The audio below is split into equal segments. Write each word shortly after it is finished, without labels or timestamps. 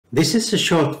This is a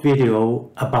short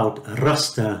video about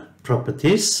raster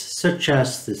properties, such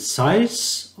as the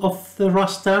size of the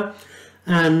raster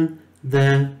and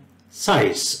the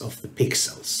size of the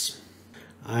pixels.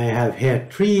 I have here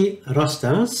 3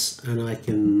 rasters and I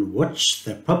can watch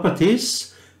their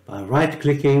properties by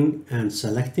right-clicking and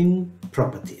selecting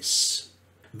properties.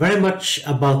 Very much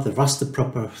about the raster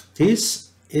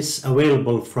properties is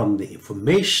available from the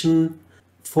information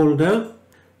folder,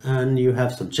 and you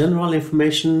have some general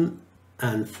information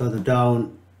and further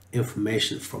down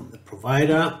information from the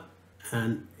provider,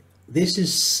 and this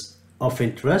is of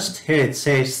interest. Here it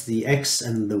says the X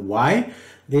and the Y.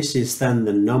 This is then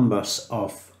the numbers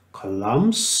of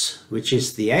columns, which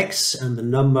is the X, and the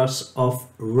numbers of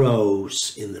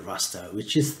rows in the raster,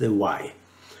 which is the Y.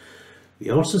 We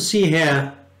also see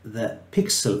here the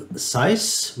pixel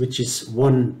size, which is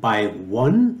 1 by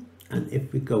 1, and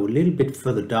if we go a little bit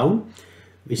further down,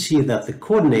 we see that the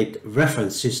coordinate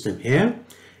reference system here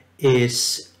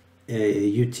is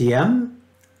UTM,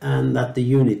 and that the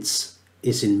units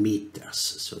is in meters.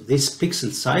 So this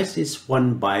pixel size is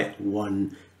 1 by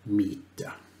 1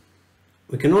 meter.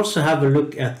 We can also have a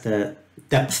look at the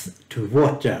depth to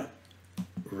water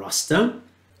raster.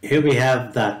 Here we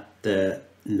have that the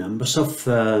numbers of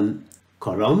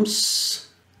columns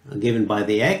are given by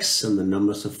the X and the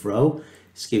numbers of row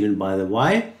is given by the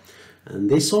Y.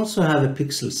 And this also have a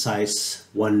pixel size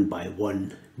 1 by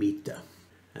 1 meter.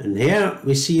 And here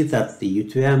we see that the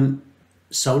UTM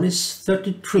zone is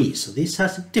 33, so this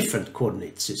has a different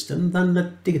coordinate system than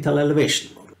the digital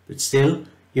elevation model, but still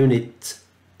unit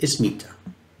is meter.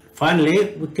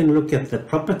 Finally, we can look at the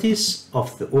properties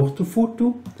of the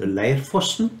orthophoto, the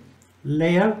Leirfossen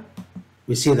layer.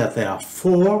 We see that there are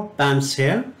 4 bands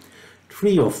here.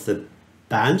 3 of the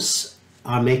bands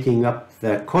are making up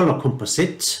the color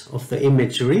composite of the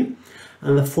imagery,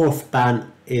 and the 4th band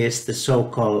is the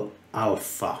so-called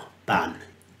alpha band.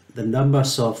 The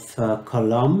numbers of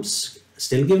columns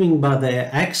still given by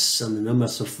the X and the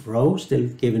numbers of rows still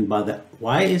given by the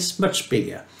Y is much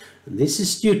bigger. And this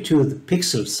is due to the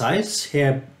pixel size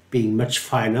here being much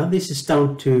finer. This is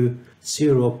down to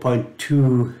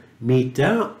 0.2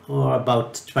 meter or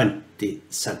about 20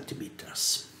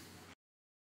 centimeters.